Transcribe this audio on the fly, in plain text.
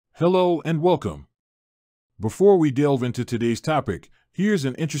Hello and welcome. Before we delve into today's topic, here's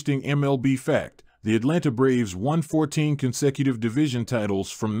an interesting MLB fact. The Atlanta Braves won 14 consecutive division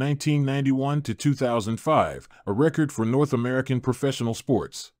titles from 1991 to 2005, a record for North American professional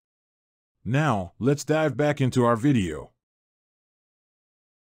sports. Now, let's dive back into our video.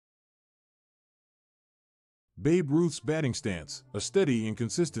 Babe Ruth's batting stance, a study in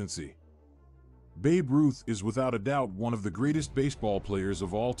consistency. Babe Ruth is without a doubt one of the greatest baseball players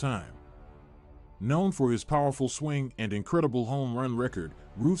of all time. Known for his powerful swing and incredible home run record,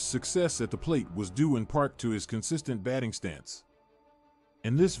 Ruth's success at the plate was due in part to his consistent batting stance.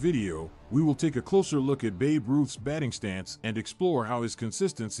 In this video, we will take a closer look at Babe Ruth's batting stance and explore how his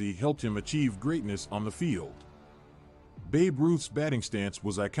consistency helped him achieve greatness on the field. Babe Ruth's batting stance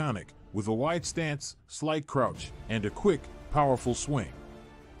was iconic, with a wide stance, slight crouch, and a quick, powerful swing.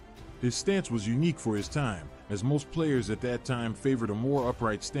 His stance was unique for his time, as most players at that time favored a more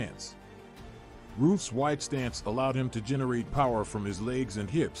upright stance. Ruth's wide stance allowed him to generate power from his legs and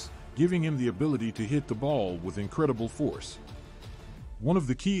hips, giving him the ability to hit the ball with incredible force. One of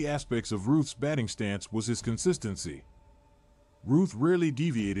the key aspects of Ruth's batting stance was his consistency. Ruth rarely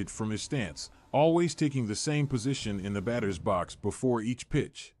deviated from his stance, always taking the same position in the batter's box before each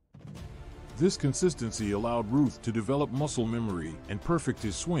pitch. This consistency allowed Ruth to develop muscle memory and perfect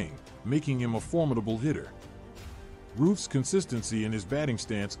his swing, making him a formidable hitter. Ruth's consistency in his batting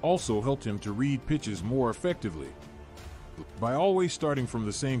stance also helped him to read pitches more effectively. By always starting from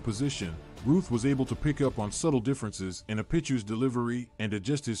the same position, Ruth was able to pick up on subtle differences in a pitcher's delivery and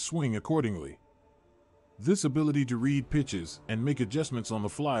adjust his swing accordingly. This ability to read pitches and make adjustments on the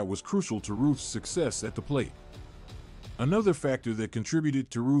fly was crucial to Ruth's success at the plate. Another factor that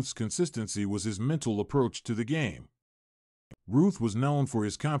contributed to Ruth's consistency was his mental approach to the game. Ruth was known for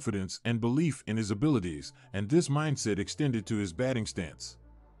his confidence and belief in his abilities, and this mindset extended to his batting stance.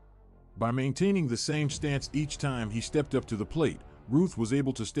 By maintaining the same stance each time he stepped up to the plate, Ruth was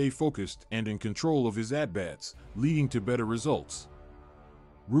able to stay focused and in control of his at-bats, leading to better results.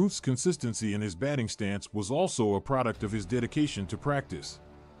 Ruth's consistency in his batting stance was also a product of his dedication to practice.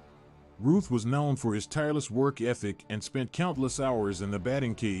 Ruth was known for his tireless work ethic and spent countless hours in the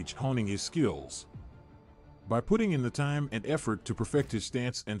batting cage honing his skills. By putting in the time and effort to perfect his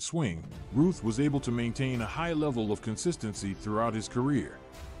stance and swing, Ruth was able to maintain a high level of consistency throughout his career.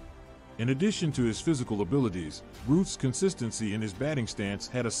 In addition to his physical abilities, Ruth's consistency in his batting stance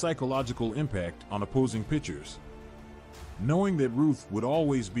had a psychological impact on opposing pitchers. Knowing that Ruth would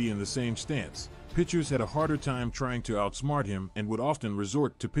always be in the same stance, pitchers had a harder time trying to outsmart him and would often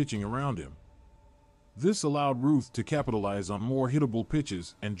resort to pitching around him. This allowed Ruth to capitalize on more hittable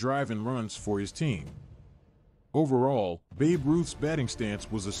pitches and drive in runs for his team. Overall, Babe Ruth's batting stance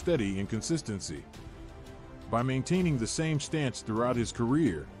was a study in consistency. By maintaining the same stance throughout his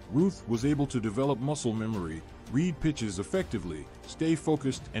career, Ruth was able to develop muscle memory, read pitches effectively, stay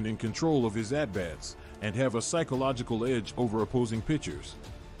focused and in control of his at-bats, and have a psychological edge over opposing pitchers.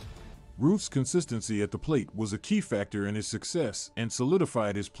 Ruth's consistency at the plate was a key factor in his success and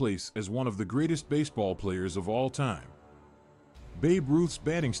solidified his place as one of the greatest baseball players of all time. Babe Ruth's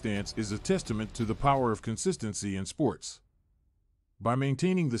batting stance is a testament to the power of consistency in sports. By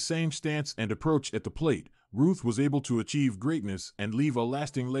maintaining the same stance and approach at the plate, Ruth was able to achieve greatness and leave a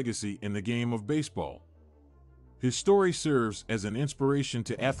lasting legacy in the game of baseball. His story serves as an inspiration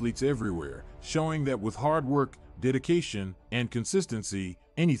to athletes everywhere, showing that with hard work, dedication, and consistency,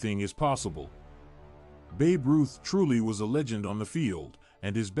 anything is possible. Babe Ruth truly was a legend on the field,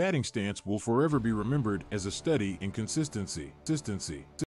 and his batting stance will forever be remembered as a study in consistency.